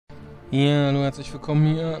Ja, hallo, herzlich willkommen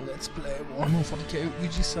hier. Let's Play Warhammer 40k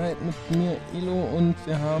Regicide mit mir, Elo, und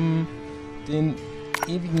wir haben den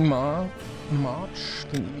ewigen March,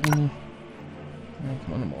 den ewigen... Ja,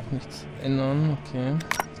 kann man aber auch nichts ändern, okay.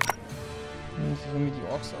 Muss ich irgendwie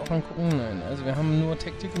die Orks auch angucken? Nein, also wir haben nur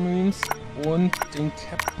Tactical Marines und den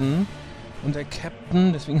Captain. Und der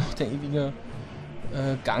Captain, deswegen auch der ewige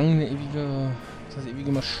Gang, das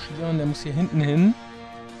ewige Marschieren, der muss hier hinten hin,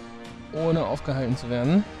 ohne aufgehalten zu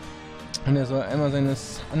werden. Und er soll einmal seine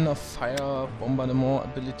Under Fire Bombardement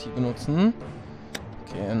Ability benutzen.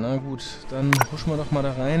 Okay, na gut, dann huschen wir doch mal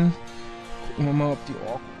da rein. Gucken wir mal, ob die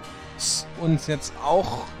Orks uns jetzt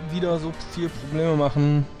auch wieder so viel Probleme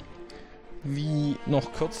machen wie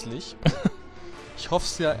noch kürzlich. Ich hoffe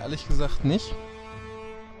es ja ehrlich gesagt nicht.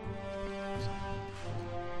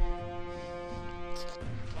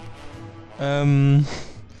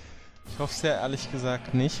 Ich hoffe es ja ehrlich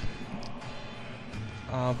gesagt nicht.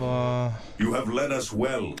 Aber schauen wir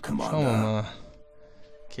mal.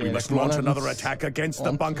 Okay, we must launch another attack against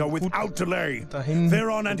the bunker without delay.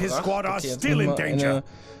 Theron and his squad are still in danger.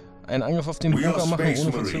 Einen Angriff auf den Bunker machen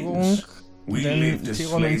ohne Verzögerung, denn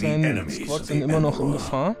Theron und sein Squad sind immer noch in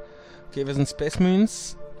Gefahr. Okay, wir sind Space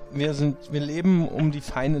Marines. Wir leben, um die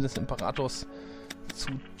Feinde des Imperators zu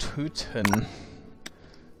töten.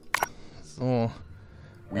 So.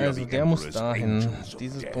 Also der muss dahin.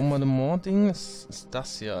 Dieses Bombardement-Ding ist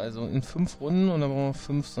das hier. Also in 5 Runden und da brauchen wir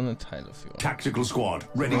 5 so eine Teile für. Tactical Squad,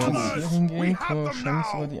 ready Wenn to wir jetzt hier hingehen, können wir wahrscheinlich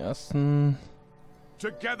sogar die ersten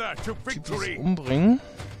Typus umbringen.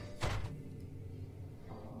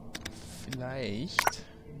 Vielleicht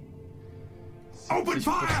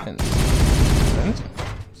 70%. Das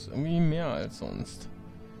ist irgendwie mehr als sonst.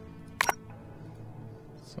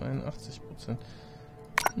 82%.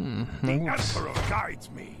 Na gut.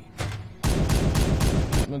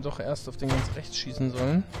 Hätten wir doch erst auf den ganz rechts schießen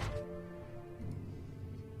sollen.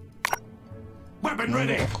 Haben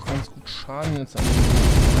wir auch ganz gut Schaden jetzt an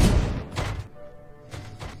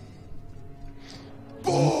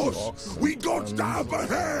den Orks.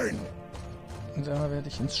 Da werde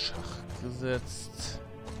ich ins Schach gesetzt.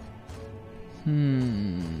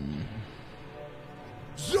 Und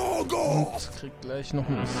kriegt gleich noch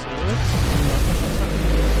ein Assault.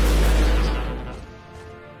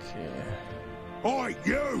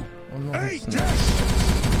 Okay. Und noch ein Snap.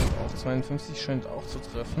 Auch 52 scheint auch zu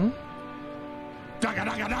treffen.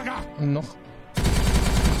 Und noch.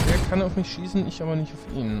 Der kann auf mich schießen, ich aber nicht auf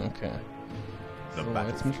ihn. Okay. So,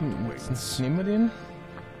 jetzt nehmen wir den.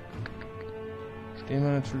 Stehen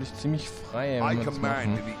wir natürlich ziemlich frei, wenn wir das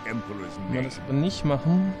machen. Wenn wir das aber nicht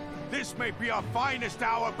machen, This may be our finest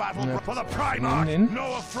hour battle for the Primarchen.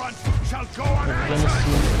 No affront shall go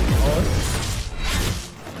unanswered.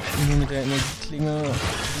 Und hier mit der Energieklinge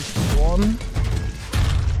durchbohren.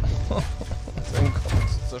 Seinen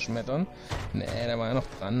Kopf zu zerschmettern. Nee, der war ja noch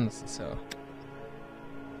dran, das ist ja...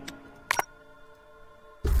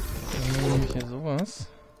 Dann nehme ich hier sowas.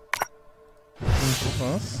 Und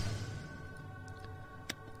sowas.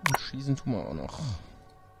 Und schießen tun wir auch noch.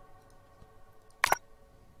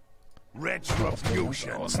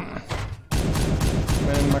 Außen.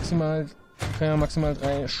 Wir können ja maximal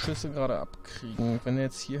 3 Schüsse gerade abkriegen, wenn er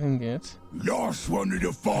jetzt hier hingeht. Last one in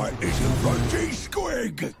the fight is a bloody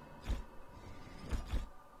squig.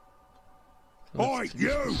 So,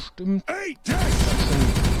 bestimmt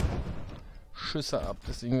Schüsse ab,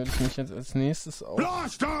 deswegen würde ich mich jetzt als nächstes auch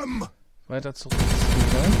weiter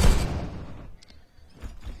zurückziehen.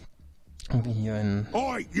 Wie hier hin.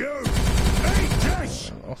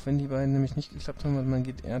 Auch wenn die beiden nämlich nicht geklappt haben, man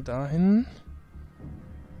geht eher dahin.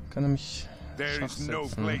 Kann er mich Schach setzen.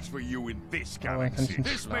 Aber dann kann ich ihn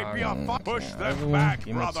schlagen. Okay, also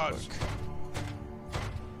gehen wir zurück.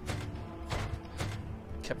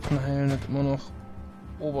 Captain heilen hat immer noch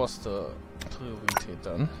oberste Priorität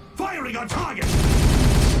dann.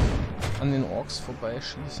 An den Orks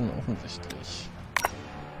vorbeischießen offensichtlich.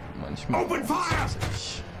 Manchmal auch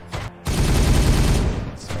zusätzlich.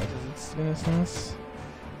 Der zweite sitzt wenigstens.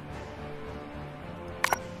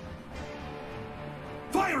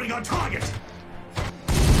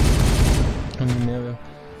 Und je mehr wir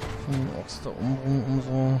von den Orks da umbringen,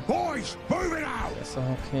 umso besser.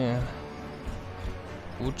 Okay.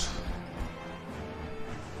 Gut.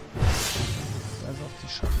 Also auf die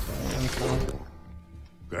Schacht rein.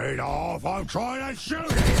 Get off, I'm trying to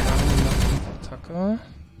shoot Attacke.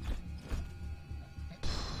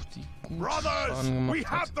 Die gut Schaden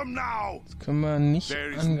gemacht hat. Jetzt können wir nicht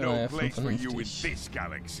angreifen vernünftig.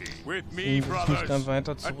 Deswegen will ich mich dann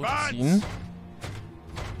weiter zurückziehen.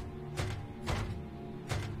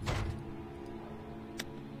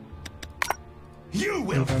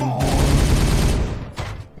 Und dann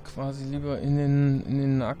quasi lieber in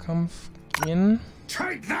den Nahkampf gehen.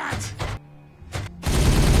 Take that!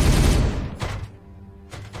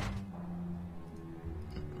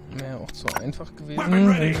 Wäre auch zu einfach gewesen, wenn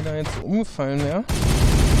wir da jetzt so umgefallen wäre.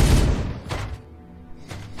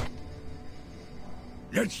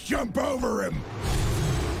 Let's jump over him!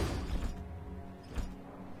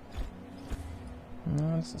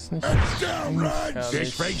 Na, das ist nicht Down, lads!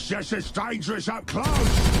 This thing's just as dangerous up close!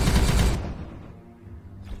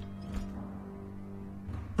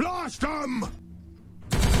 Blast them!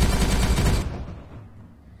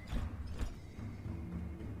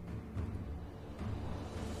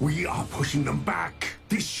 We are pushing them back.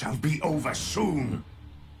 This shall be over soon.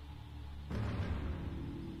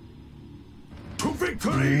 To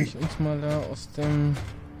victory! Nehme ich uns mal da aus dem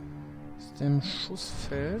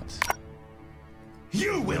Schussfeld.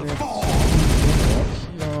 You will fall!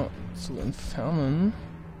 Hier zu entfernen.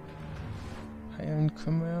 Heilen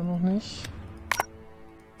können wir ja noch nicht.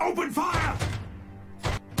 Open fire!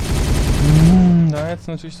 Da jetzt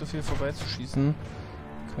natürlich so viel vorbeizuschießen,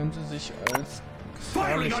 könnte sich als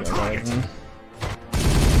gefährlich erweisen.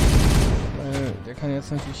 Weil der kann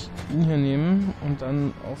jetzt natürlich ihn hier nehmen und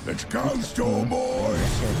dann auf... Let's go, Storm Boys!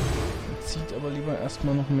 Zieht aber lieber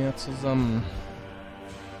erstmal noch mehr zusammen.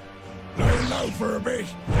 Lay low for a bit.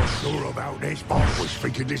 Not sure about this, but I was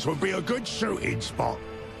thinking this would be a good shooting spot.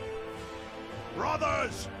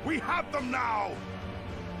 Brothers, we have them now.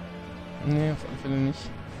 Nee, auf alle Fälle nicht.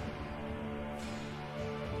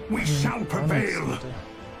 We shall prevail.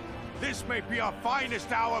 This may be our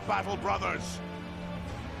finest hour, battle brothers.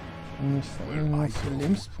 Nicht vor allem nur für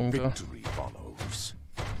Lebenspunkte. Victory follows.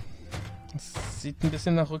 Das sieht ein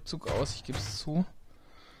bisschen nach Rückzug aus, ich gebe es zu.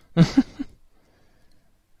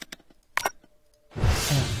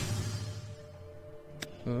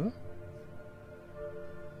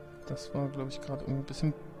 Das war, glaube ich, gerade ein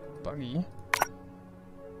bisschen buggy.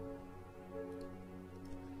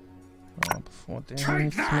 Ja, bevor der hier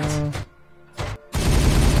nichts mehr...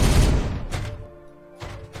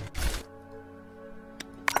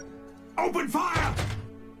 Open fire!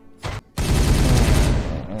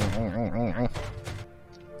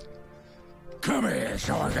 Come here,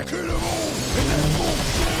 so I can kill them all in that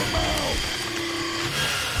bullshit mouth!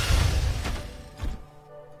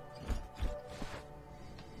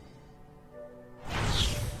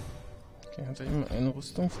 Okay, hat er ihm eine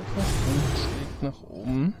Rüstung verpasst und schlägt nach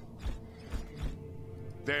oben.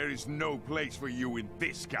 There is no place for you in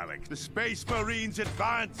this galaxy. The Space Marines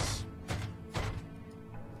advance.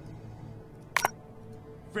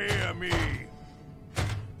 Fear me. Ich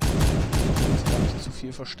muss gar nicht zu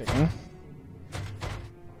viel verstecken.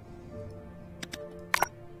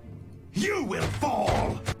 You will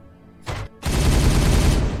fall!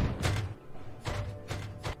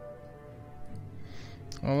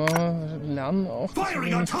 Aber wir lernen auch, dass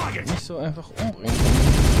wir nicht so einfach umbringen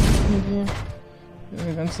können.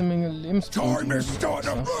 Eine ganze Menge Lebenspunkte. Wenn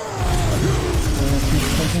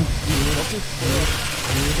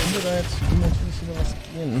wir da jetzt natürlich wieder was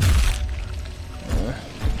gehen.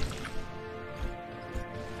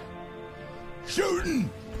 Shooting!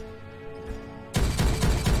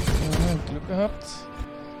 Glück gehabt.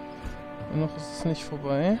 Und noch ist es nicht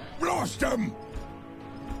vorbei. Blast them!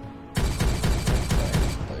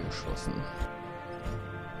 Vorbeigeschossen.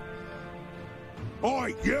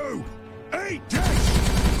 Oi, you! Eat this!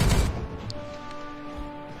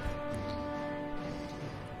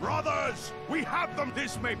 Brothers, we have them.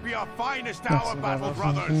 This may be our finest hour, battle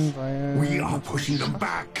brothers. We are pushing them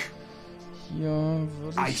back. Hier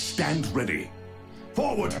würde I stand ready.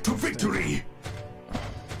 Forward to victory!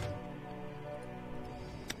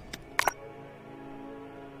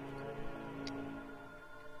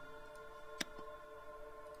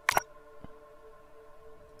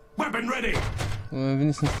 Weapon ready! wenn wir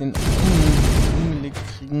wenigstens den einen umgelegt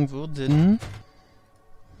kriegen würden.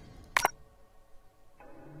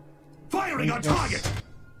 Firing on target!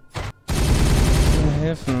 Würde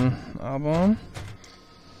helfen, aber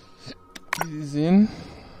wie Sie sehen,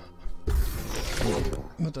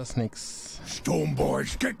 wird das nix. Storm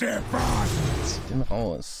Boys, get there fast! Zieh den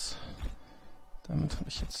raus. Damit habe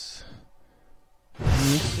ich jetzt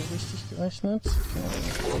nicht so richtig gerechnet.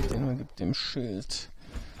 Okay, den gibt dem Schild.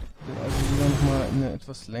 Also wieder nochmal eine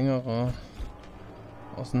etwas längere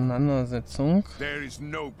Auseinandersetzung. There is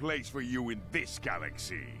no place for you in this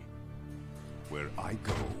galaxy. Where I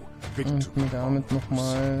go, Und mir damit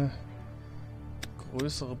nochmal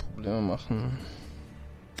größere Probleme machen.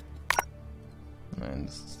 Nein,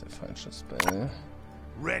 das ist der falsche Spell.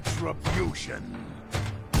 Retribution.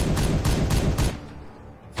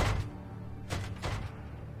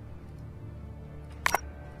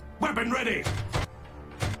 Weapon ready!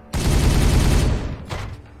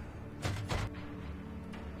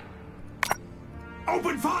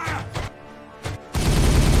 Open fire!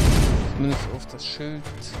 Zumindest auf das Schild.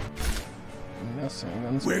 Das ist ja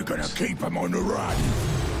ganz We're gonna keep him on the run!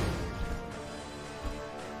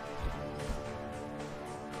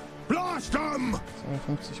 Blast him! 52%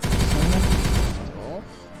 auch.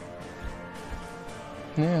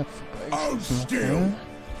 Ne, er hat vorbeigeschossen. Okay.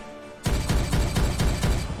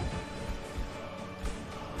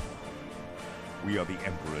 We are the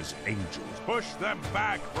Emperor's angels. Push them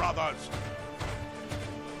back, brothers!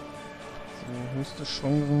 So, höchste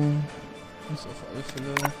Chance ist auf alle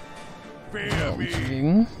Fälle Fear me!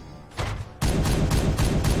 umzulegen.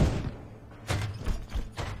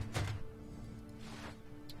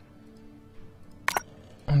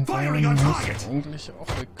 Und der muss eigentlich auch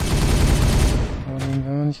weg. Aber den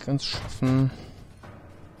werden wir nicht ganz schaffen.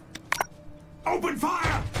 Open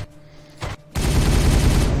fire!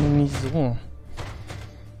 Nicht so.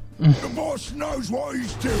 The boss knows what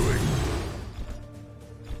he's doing!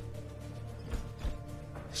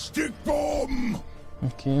 Stick bomb!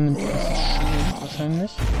 Okay, nimmt er das Schild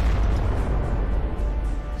wahrscheinlich.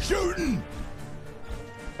 Shooting!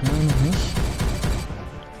 Nein, noch nicht.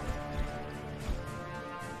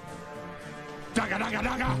 Dagger, dagger,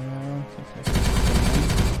 dagger! Ja, okay, vielleicht.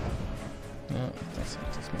 Ja, das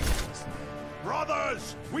hat das mal gelassen.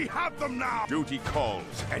 Brothers, we have them now! Duty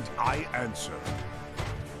calls, and I answer.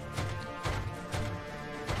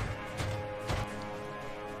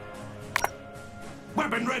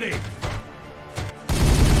 Weapon ready!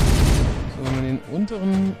 So, wenn wir den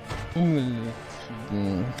unteren umgelegt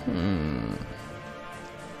kriegen.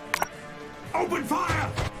 Open fire!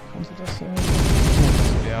 Könnte das ja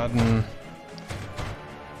was werden?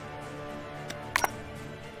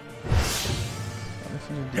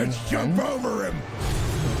 Let's jump over him!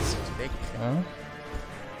 Zieht weg, ja?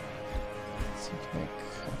 Zieht weg,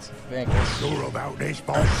 zieht weg. Sure about this,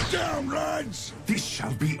 boss? Down, lads! This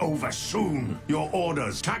shall be over soon. Your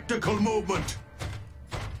orders. Tactical movement.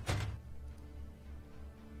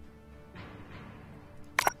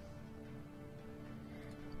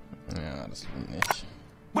 Ja, das lohnt nicht.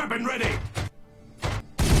 Weapon ready!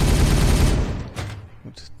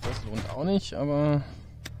 Gut, das lohnt auch nicht, aber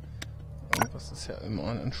irgendwas ist ja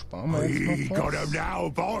immer. Dann sparen wir We jetzt noch got was. him now,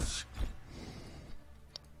 boss.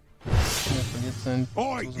 Er verliert seinen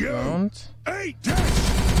Oi, you! Ground. Eat this!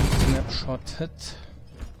 Snapshottet.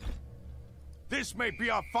 This may be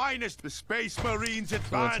our finest. The Space Marines So, jetzt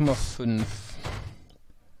haben wir advance. 5.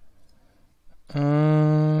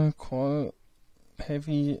 Call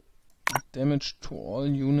heavy damage to all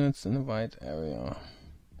units in a wide area.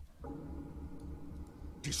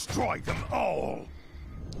 Destroy them all!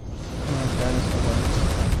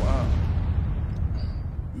 Wow.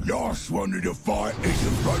 Last one of the fight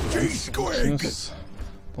isn't Roger Squig! Das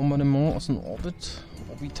Bombardement aus dem Orbit.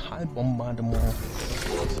 Orbitalbombardement. Das ist,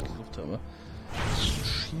 was ich versucht habe.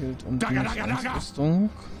 Shield und Ausrüstung.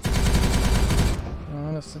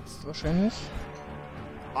 Ja, das sitzt wahrscheinlich.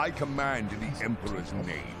 I command in the Emperor's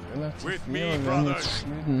name. Relativ With viel. me, Wir werden jetzt brothers.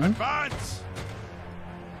 shielden. Advance!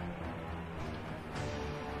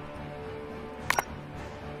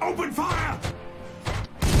 Open fire!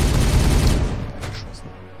 Geschossen.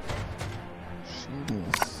 Shielden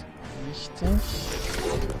ist wichtig.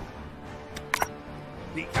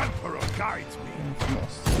 The Emperor guides me.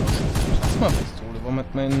 Plasmapistole. Warum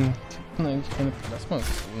hat mein Captain eigentlich keine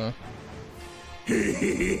Plasmapistole?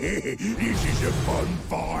 This is a fun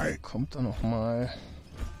fight. Kommt da noch mal.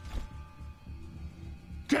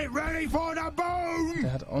 Get ready for the boom!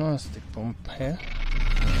 Der hat auch noch eine Stickbomb. Hä?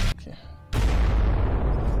 Okay.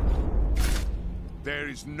 There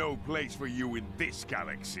is no place for you in this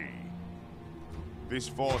galaxy. This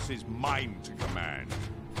force is mine to command.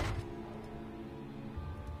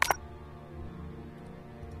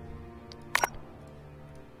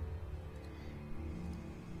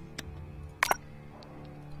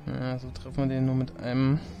 Ja, so treffen wir den nur mit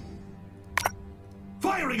einem.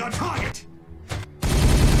 Firing on target!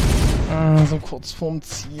 Ah, so kurz vorm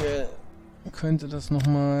Ziel könnte das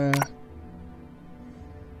nochmal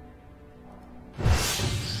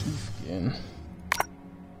schief gehen.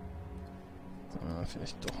 Ah,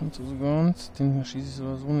 vielleicht doch ein Ground. Den hier schieße ich so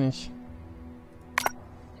oder so nicht.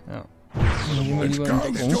 Ja. Dann gehen wir lieber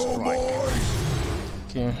in Deckung.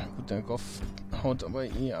 Okay, gut, der Goff haut aber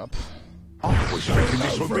eh ab. Dann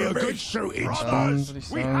würde ich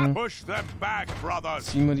sagen, Push them back, brothers.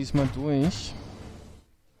 ziehen wir diesmal durch.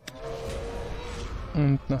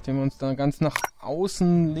 Und nachdem wir uns da ganz nach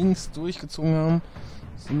außen links durchgezogen haben,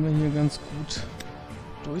 sind wir hier ganz gut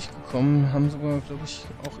durchgekommen. Haben sogar, glaube ich,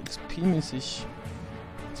 auch XP-mäßig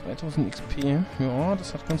 2000 XP. Ja,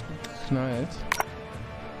 das hat ganz gut geknallt.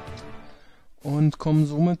 Und kommen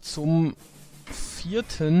somit zum 4.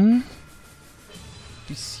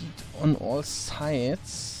 Deceit on all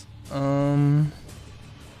sides.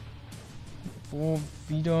 Wo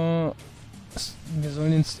wieder... Wir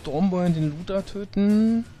sollen den Stormboy und den Looter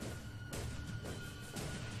töten.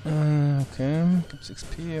 Okay, gibt es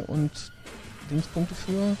XP und Dingspunkte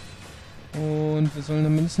für. Und wir sollen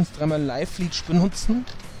dann mindestens 3-mal Life Leech benutzen.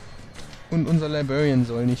 Und unser Librarian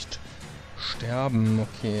soll nicht sterben.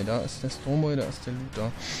 Okay, da ist der Stormboy, da ist der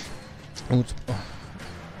Looter. Gut. Oh.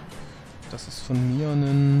 Das ist von mir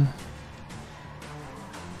ein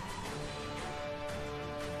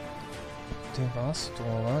Devastor,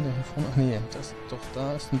 war der hier vorne? Ach nee, das, doch,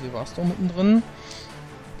 da ist ein Devastor mittendrin.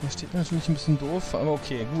 Der steht natürlich ein bisschen doof, aber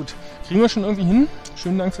okay, gut. Kriegen wir schon irgendwie hin.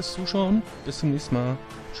 Schönen Dank fürs Zuschauen. Bis zum nächsten Mal.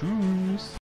 Tschüss.